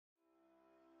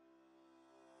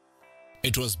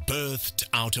It was birthed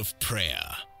out of prayer.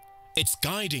 Its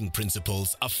guiding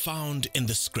principles are found in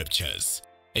the scriptures.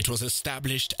 It was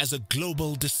established as a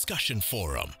global discussion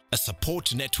forum, a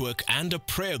support network and a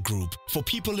prayer group for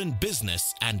people in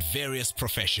business and various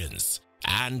professions.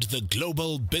 And the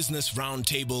Global Business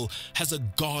Roundtable has a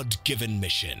God-given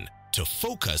mission to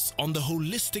focus on the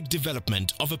holistic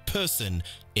development of a person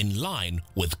in line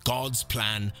with God's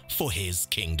plan for His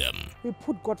kingdom. We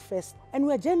put God first, and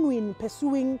we are genuine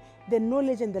pursuing the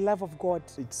knowledge and the love of God.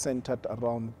 It's centered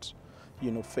around,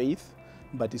 faith,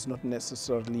 but it's not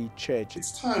necessarily church.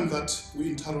 It's time that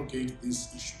we interrogate these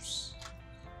issues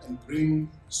and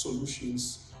bring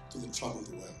solutions to the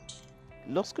troubled world.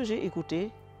 Lorsque j'ai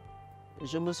écouté,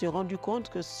 je me suis rendu compte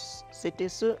que c'était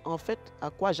ce, en fait, à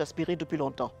quoi j'aspirais depuis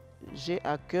longtemps. J'ai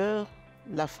à cœur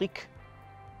l'Afrique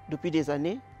depuis des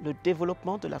années, le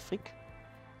développement de l'Afrique,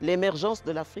 l'émergence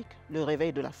de l'Afrique, le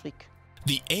réveil de l'Afrique.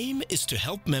 The aim is to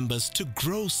help members to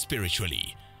grow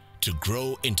spiritually, to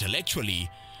grow intellectually,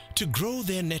 to grow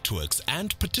their networks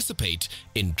and participate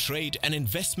in trade and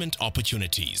investment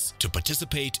opportunities, to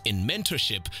participate in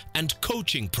mentorship and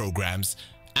coaching programs,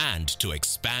 and to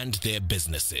expand their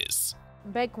businesses.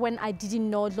 Back when I didn't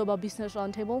know Global Business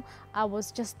Roundtable, I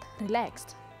was just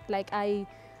relaxed. Like I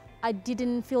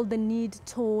didn't feel the need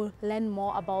to learn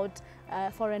more about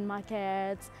foreign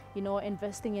markets,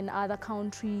 investing in other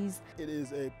countries. It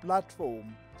is a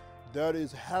platform that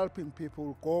is helping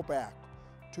people go back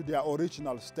to their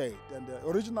original state. And the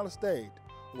original state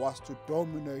was to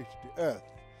dominate the earth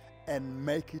and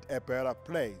make it a better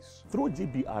place. Through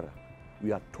GBR,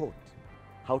 we are taught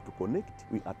how to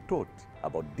connect. We are taught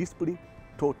about discipline,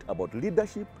 taught about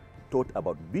leadership, taught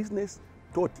about business,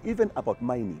 taught even about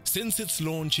mining. Since its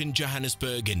launch in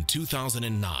Johannesburg in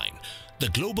 2009, the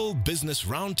Global Business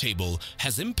Roundtable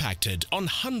has impacted on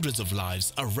hundreds of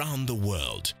lives around the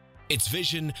world. Its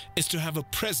vision is to have a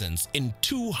presence in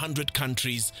 200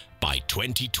 countries by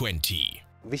 2020.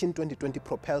 Vision 2020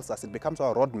 propels us. It becomes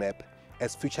our roadmap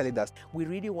as future leaders. We're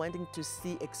really wanting to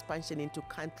see expansion into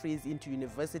countries, into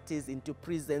universities, into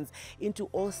prisons, into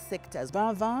all sectors.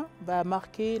 2020 va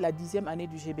marquer la 10e année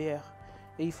du GBR.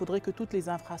 Et il faudrait que toutes les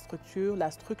infrastructures,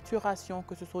 la structuration,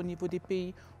 que ce soit au niveau des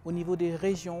pays, au niveau des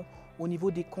régions, au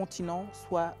niveau des continents,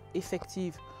 soient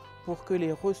effectives pour que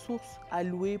les ressources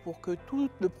allouées, pour que tout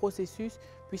le processus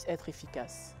puisse être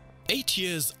efficace. 8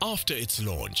 years after its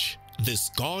launch,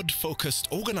 this God-focused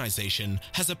organization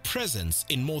has a presence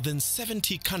in more than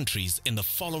 70 countries in the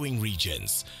following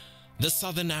regions. The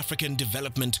Southern African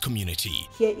Development Community.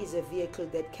 Here is a vehicle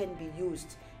that can be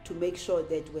used to make sure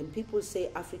that when people say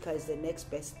Africa is the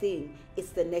next best thing, it's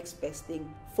the next best thing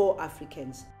for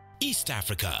Africans. East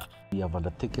Africa. We have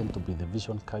undertaken to be the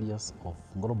vision carriers of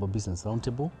Global Business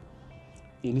Roundtable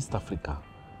in East Africa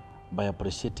by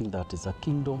appreciating that it's a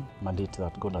kingdom mandate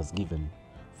that God has given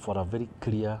for a very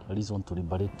clear reason to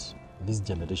liberate this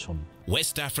generation.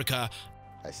 West Africa.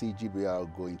 I see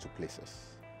GBR going to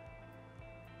places.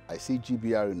 I see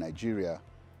GBR in Nigeria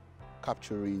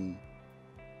capturing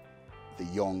the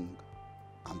young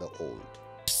and the old.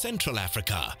 Central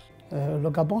Africa. Le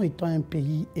Gabon étant un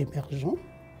pays émergent,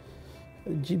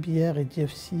 GBR et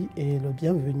GFC est le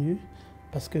bienvenu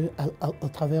parce que à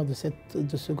travers de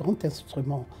ce grand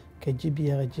instrument qu'est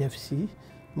GBR et GFC,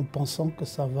 nous pensons que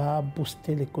ça va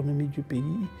booster l'économie du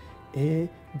pays et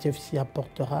GFC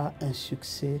apportera un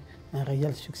succès, un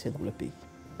réel succès dans le pays.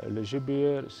 Le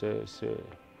GBR,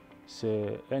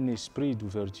 c'est un esprit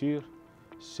d'ouverture,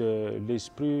 c'est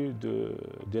l'esprit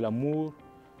de l'amour,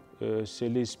 c'est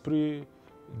l'esprit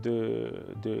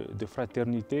de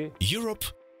fraternité. Europe.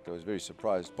 I was very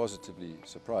surprised, positively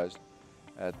surprised,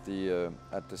 at the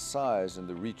size and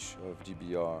the reach of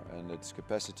GBR and its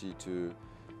capacity to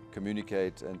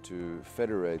communicate and to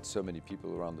federate so many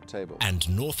people around the table. And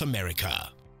North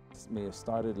America. It may have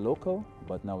started local,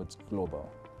 but now it's global.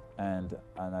 And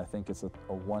I think it's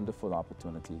a wonderful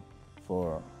opportunity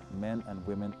for men and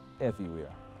women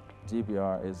everywhere.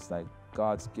 GBR is like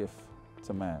God's gift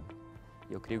to man.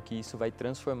 Eu creio que isso vai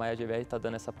transformar, e a GBR está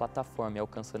dando essa plataforma,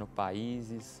 alcançando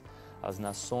países, as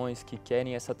nações que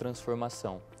querem essa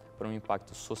transformação para um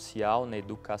impacto social, na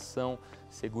educação,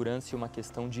 segurança e uma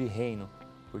questão de reino,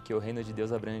 porque o reino de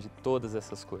Deus abrange todas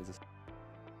essas coisas.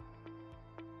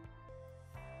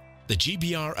 The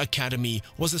GBR Academy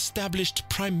was established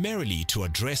primarily to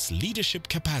address leadership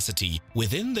capacity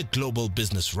within the Global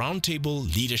Business Roundtable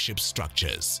leadership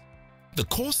structures. The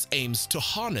course aims to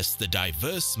harness the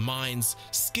diverse minds,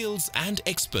 skills, and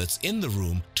experts in the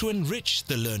room to enrich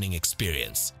the learning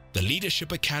experience. The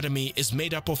Leadership Academy is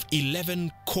made up of 11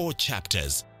 core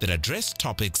chapters that address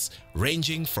topics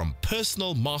ranging from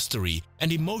personal mastery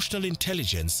and emotional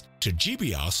intelligence to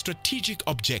GBR strategic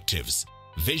objectives,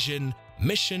 vision,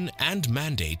 mission and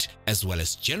mandate, as well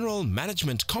as general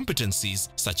management competencies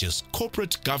such as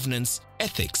corporate governance,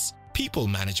 ethics, people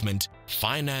management,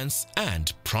 finance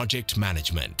and project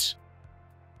management.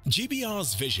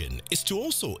 GBR's vision is to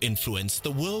also influence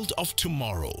the world of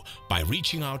tomorrow by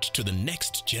reaching out to the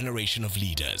next generation of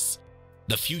leaders.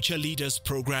 The Future Leaders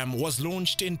program was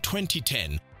launched in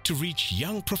 2010 to reach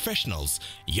young professionals,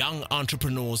 young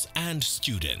entrepreneurs and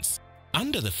students.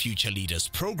 Under the Future Leaders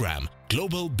program,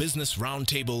 Global Business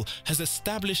Roundtable has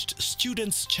established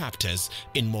students' chapters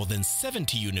in more than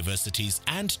 70 universities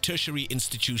and tertiary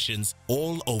institutions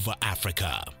all over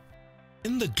Africa.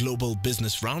 In the Global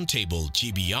Business Roundtable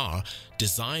GBR,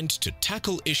 designed to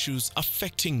tackle issues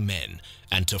affecting men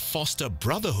and to foster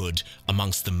brotherhood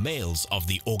amongst the males of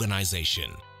the organization.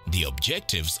 The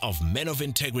objectives of Men of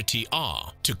Integrity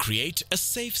are to create a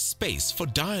safe space for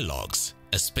dialogues,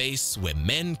 a space where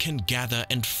men can gather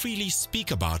and freely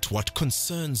speak about what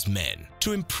concerns men,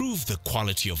 to improve the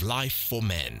quality of life for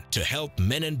men, to help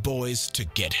men and boys to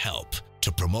get help,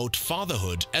 to promote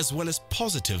fatherhood as well as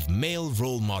positive male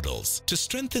role models, to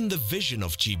strengthen the vision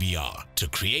of GBR, to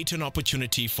create an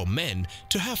opportunity for men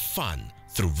to have fun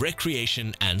through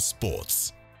recreation and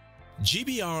sports.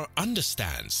 GBR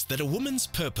understands that a woman's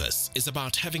purpose is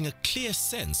about having a clear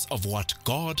sense of what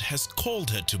God has called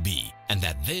her to be, and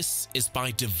that this is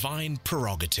by divine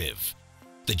prerogative.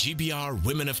 The GBR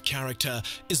Women of Character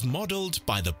is modeled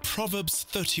by the Proverbs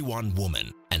 31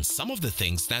 woman, and some of the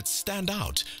things that stand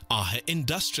out are her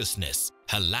industriousness,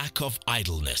 her lack of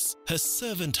idleness, her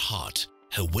servant heart,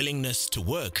 her willingness to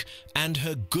work, and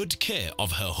her good care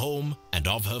of her home and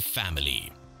of her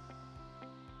family.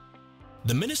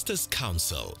 The Ministers'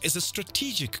 Council is a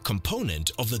strategic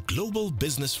component of the Global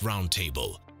Business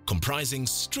Roundtable, comprising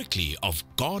strictly of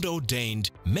God-ordained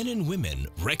men and women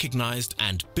recognized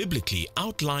and biblically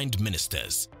outlined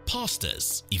ministers,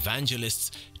 pastors, evangelists,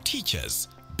 teachers,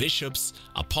 bishops,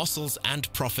 apostles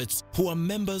and prophets who are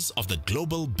members of the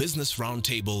Global Business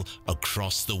Roundtable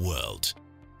across the world.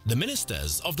 The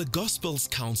ministers of the Gospels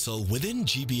Council within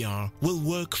GBR will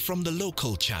work from the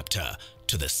local chapter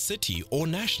to the city or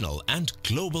national and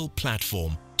global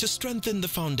platform to strengthen the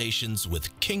foundations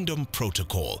with kingdom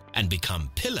protocol and become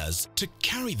pillars to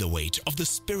carry the weight of the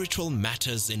spiritual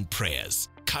matters in prayers,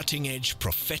 cutting-edge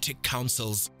prophetic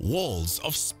counsels, walls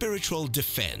of spiritual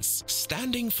defense,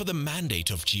 standing for the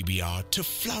mandate of GBR to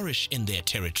flourish in their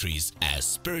territories as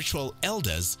spiritual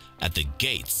elders at the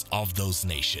gates of those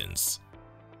nations.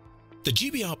 The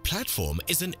GBR platform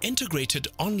is an integrated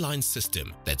online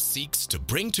system that seeks to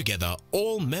bring together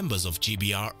all members of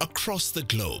GBR across the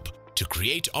globe to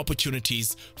create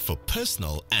opportunities for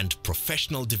personal and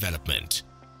professional development.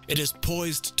 It is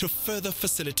poised to further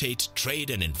facilitate trade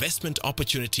and investment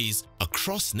opportunities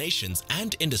across nations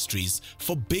and industries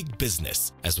for big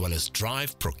business, as well as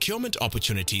drive procurement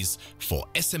opportunities for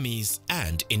SMEs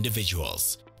and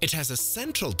individuals. It has a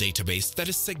central database that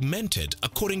is segmented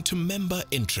according to member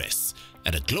interests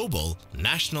at a global,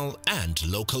 national, and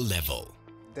local level.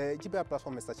 The GBR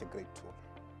platform is such a great tool.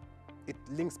 It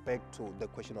links back to the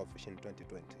question of Vision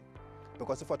 2020.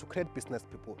 Because if we are to create business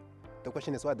people, the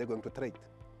question is, what are they going to trade?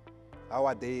 How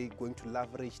are they going to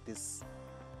leverage this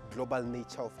global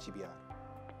nature of GBR?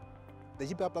 The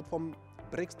GBR platform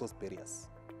breaks those barriers.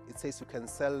 It says you can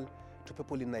sell to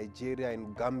people in Nigeria,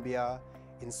 in Gambia,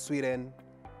 in Sweden,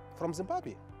 from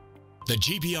Zimbabwe. The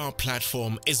GBR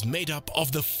platform is made up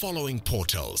of the following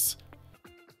portals: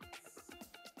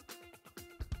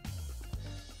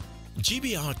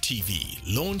 GBR TV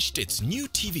launched its new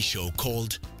TV show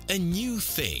called A New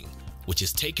Thing, which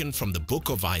is taken from the book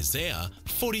of Isaiah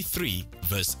 43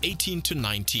 verse 18 to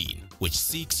 19, which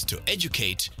seeks to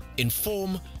educate,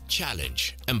 inform,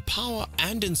 challenge, empower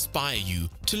and inspire you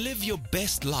to live your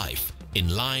best life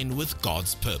in line with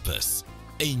God's purpose.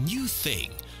 A New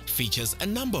Thing features a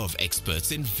number of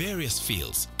experts in various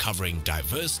fields covering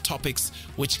diverse topics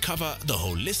which cover the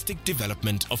holistic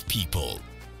development of people.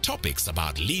 Topics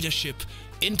about leadership,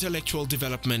 intellectual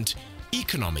development,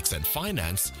 economics and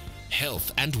finance,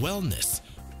 health and wellness,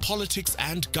 politics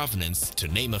and governance, to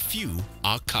name a few,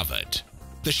 are covered.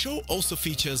 The show also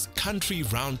features country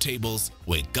roundtables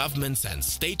where governments and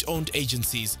state-owned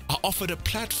agencies are offered a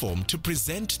platform to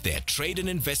present their trade and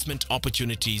investment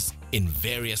opportunities in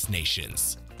various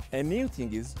nations. A new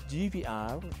thing is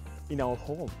GBR in our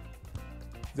home.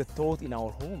 The thought in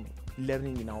our home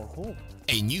learning in our home.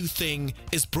 A New Thing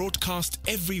is broadcast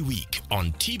every week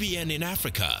on TBN in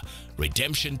Africa,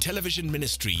 Redemption Television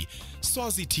Ministry,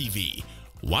 Swazi TV,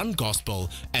 One Gospel,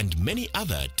 and many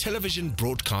other television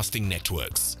broadcasting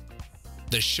networks.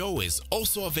 The show is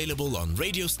also available on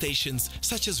radio stations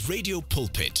such as Radio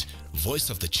Pulpit, Voice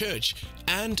of the Church,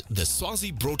 and the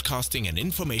Swazi Broadcasting and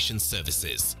Information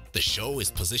Services. The show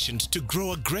is positioned to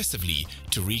grow aggressively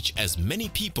to reach as many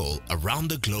people around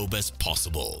the globe as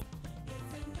possible.